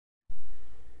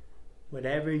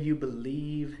Whatever you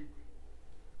believe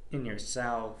in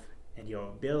yourself and your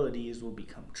abilities will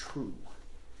become true.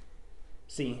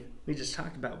 See, we just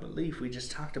talked about belief. We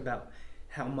just talked about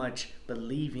how much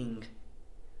believing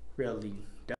really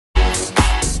does.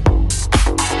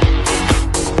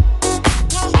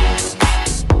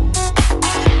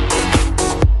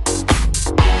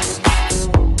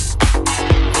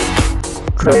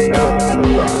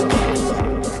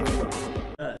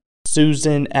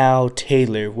 Susan L.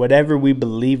 Taylor, whatever we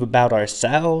believe about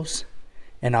ourselves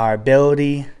and our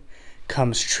ability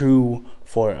comes true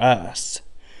for us.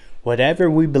 Whatever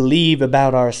we believe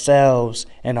about ourselves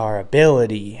and our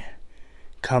ability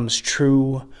comes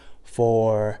true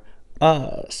for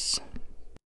us.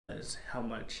 How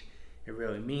much it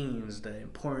really means, the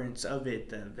importance of it,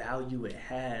 the value it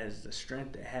has, the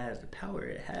strength it has, the power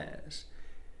it has.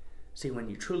 See, when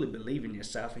you truly believe in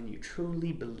yourself and you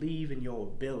truly believe in your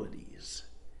abilities,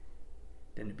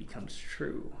 then it becomes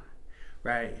true,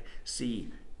 right?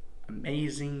 See,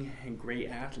 amazing and great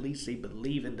athletes, they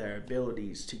believe in their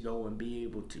abilities to go and be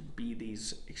able to be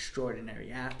these extraordinary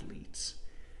athletes.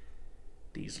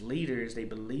 These leaders, they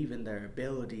believe in their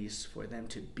abilities for them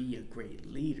to be a great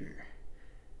leader.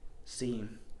 See,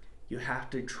 you have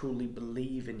to truly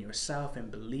believe in yourself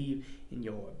and believe in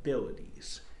your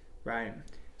abilities, right?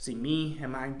 See, me,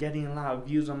 am I getting a lot of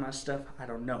views on my stuff? I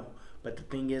don't know. But the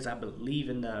thing is, I believe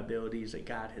in the abilities that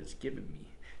God has given me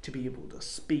to be able to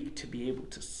speak, to be able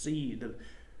to see,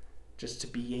 just to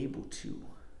be able to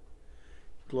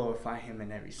glorify Him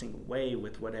in every single way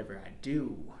with whatever I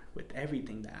do, with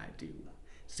everything that I do.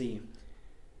 See,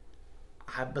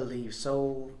 I believe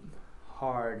so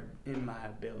hard in my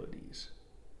abilities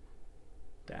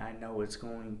that I know it's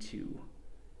going to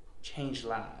change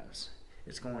lives.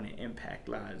 It's going to impact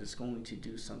lives. It's going to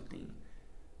do something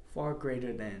far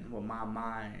greater than what my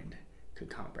mind could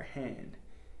comprehend.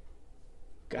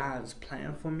 God's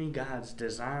plan for me, God's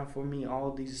design for me,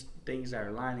 all these things that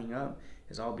are lining up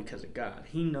is all because of God.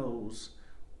 He knows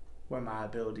where my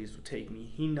abilities will take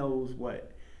me. He knows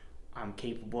what I'm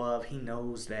capable of. He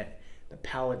knows that the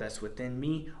power that's within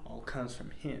me all comes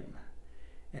from Him.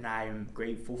 And I am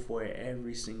grateful for it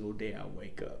every single day I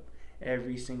wake up.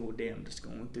 Every single day I'm just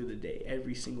going through the day.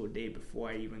 Every single day before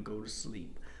I even go to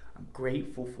sleep. I'm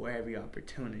grateful for every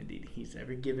opportunity He's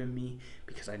ever given me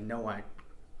because I know I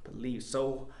believe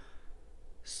so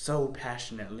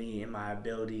passionately in my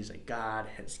abilities that God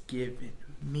has given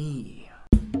me.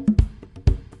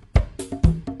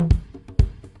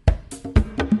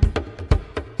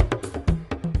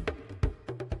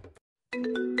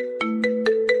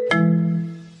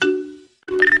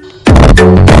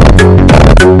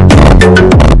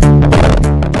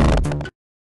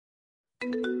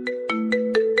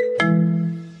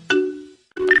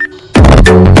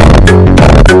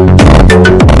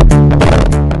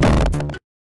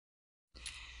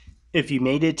 If you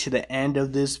made it to the end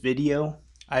of this video,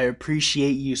 I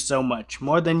appreciate you so much,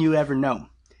 more than you ever know.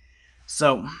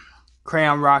 So,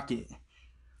 Crayon Rocket,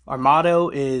 our motto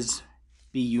is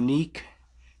be unique,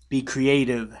 be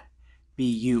creative, be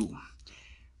you.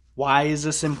 Why is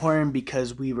this important?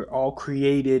 Because we were all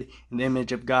created in the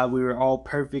image of God. We were all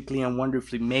perfectly and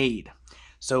wonderfully made.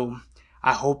 So,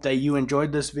 I hope that you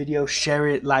enjoyed this video. Share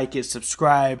it, like it,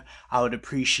 subscribe. I would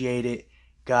appreciate it.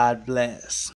 God bless.